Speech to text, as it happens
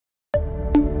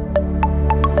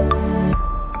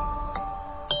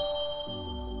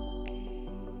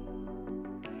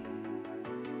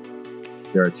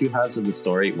There are two halves of the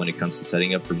story when it comes to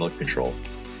setting up remote control.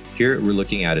 Here we're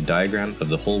looking at a diagram of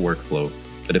the whole workflow,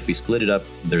 but if we split it up,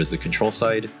 there's the control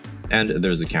side and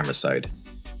there's the camera side.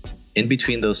 In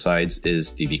between those sides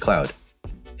is dvCloud.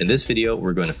 In this video,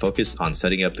 we're going to focus on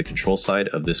setting up the control side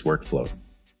of this workflow.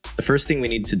 The first thing we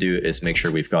need to do is make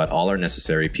sure we've got all our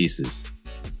necessary pieces.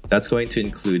 That's going to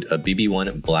include a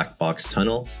BB-1 black box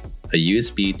tunnel, a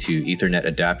USB to Ethernet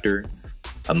adapter,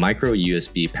 a micro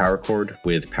USB power cord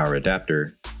with power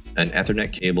adapter, an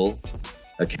Ethernet cable,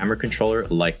 a camera controller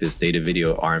like this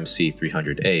Datavideo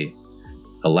RMC300A,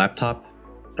 a laptop,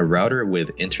 a router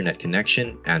with internet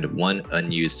connection and one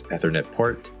unused Ethernet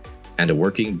port, and a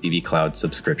working dvCloud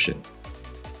subscription.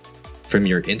 From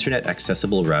your internet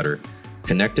accessible router,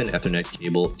 connect an Ethernet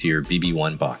cable to your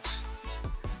BB-1 box.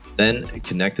 Then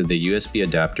connect the USB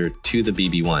adapter to the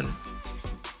BB-1.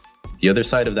 The other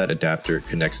side of that adapter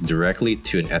connects directly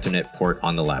to an Ethernet port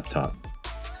on the laptop.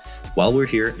 While we're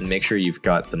here, make sure you've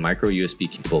got the micro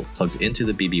USB cable plugged into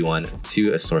the BB-1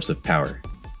 to a source of power.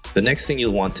 The next thing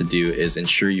you'll want to do is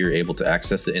ensure you're able to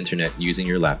access the internet using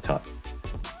your laptop.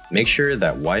 Make sure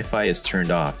that Wi-Fi is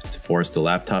turned off to force the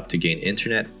laptop to gain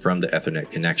internet from the Ethernet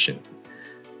connection.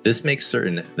 This makes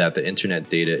certain that the internet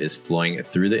data is flowing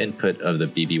through the input of the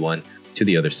BB-1 to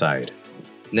the other side.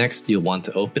 Next, you'll want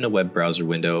to open a web browser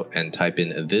window and type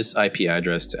in this IP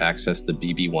address to access the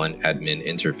BB-1 admin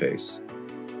interface: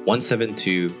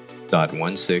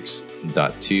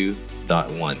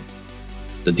 172.16.2.1.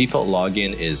 The default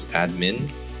login is admin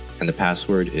and the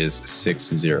password is 6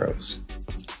 zeros.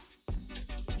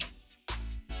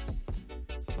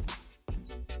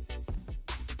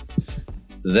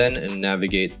 Then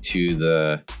navigate to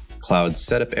the cloud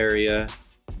setup area,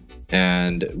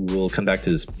 and we'll come back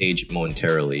to this page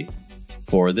momentarily.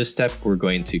 For this step, we're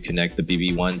going to connect the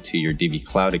BB-1 to your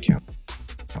dvCloud account.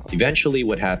 Eventually,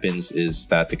 what happens is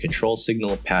that the control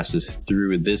signal passes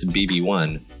through this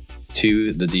BB-1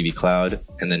 to the dvCloud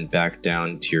and then back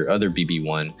down to your other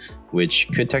BB-1, which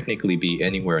could technically be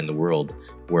anywhere in the world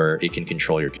where it can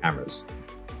control your cameras.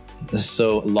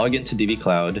 So log into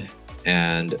dvCloud,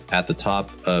 and at the top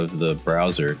of the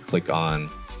browser, click on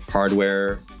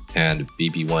Hardware and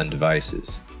BB-1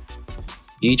 Devices.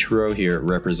 Each row here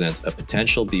represents a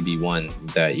potential BB-1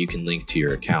 that you can link to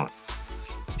your account.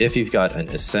 If you've got an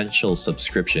essential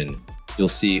subscription, you'll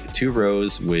see 2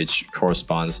 rows which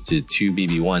corresponds to 2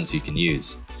 BB-1s you can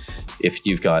use. If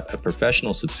you've got a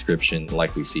professional subscription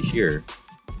like we see here,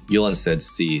 you'll instead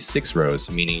see 6 rows,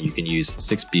 meaning you can use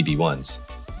 6 BB-1s.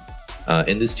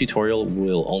 In this tutorial,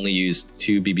 we'll only use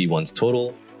 2 BB-1s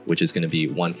total, which is going to be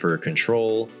 1 for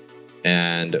control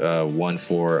and 1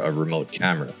 for a remote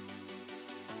camera.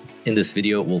 In this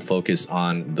video, we'll focus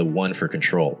on the 1 for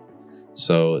control.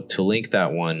 So to link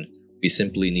that one, we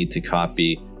simply need to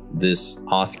copy this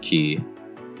auth key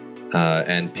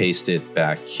and paste it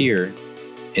back here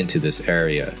into this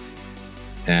area.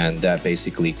 And that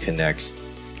basically connects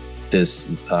this,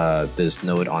 this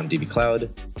node on dvCloud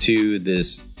to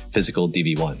this physical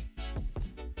DV1.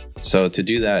 So to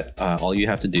do that, all you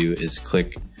have to do is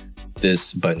click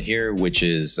this button here, which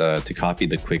is to copy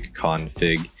the quick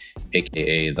config,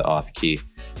 aka the auth key.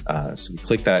 So we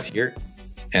click that here,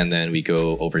 and then we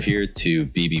go over here to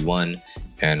BB1,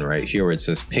 and right here where it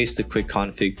says paste the quick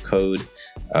config code,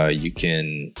 you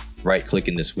can right click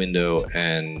in this window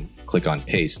and click on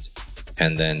paste,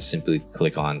 and then simply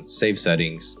click on save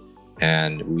settings,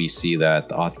 and we see that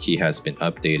the auth key has been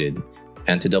updated.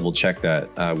 And to double check that,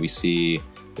 we see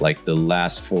like the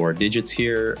last 4 digits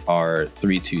here are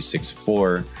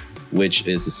 3264, which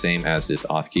is the same as this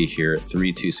auth key here,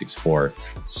 3264.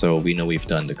 So we know we've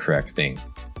done the correct thing.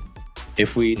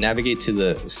 If we navigate to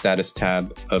the status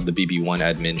tab of the BB-1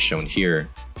 admin shown here,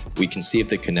 we can see if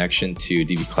the connection to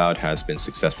dvCloud has been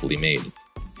successfully made.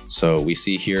 So we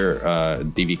see here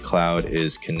dvCloud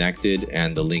is connected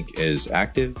and the link is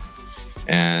active.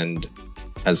 And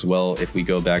as well, if we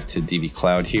go back to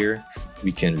dvCloud here,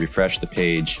 we can refresh the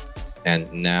page,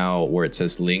 and now where it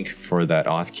says link for that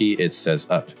auth key, it says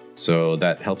up. So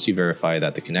that helps you verify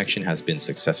that the connection has been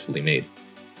successfully made.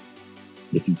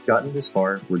 If you've gotten this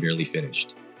far, we're nearly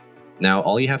finished. Now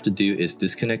all you have to do is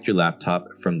disconnect your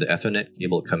laptop from the Ethernet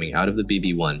cable coming out of the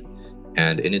BB-1,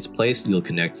 and in its place you'll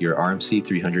connect your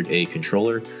RMC300A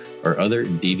controller or other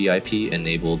DVIP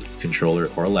enabled controller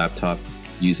or laptop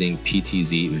using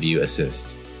PTZ View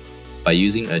Assist. By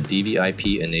using a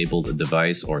DVIP-enabled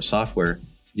device or software,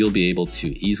 you'll be able to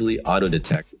easily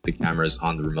auto-detect the cameras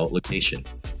on the remote location.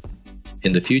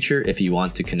 In the future, if you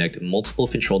want to connect multiple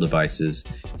control devices,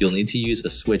 you'll need to use a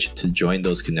switch to join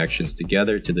those connections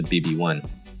together to the BB-1,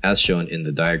 as shown in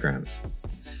the diagram.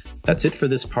 That's it for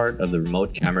this part of the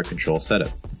remote camera control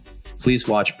setup. Please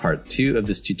watch part 2 of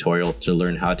this tutorial to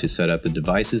learn how to set up the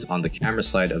devices on the camera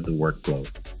side of the workflow.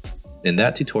 In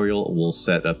that tutorial, we'll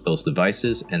set up those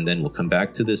devices and then we'll come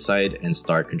back to this side and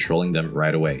start controlling them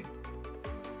right away.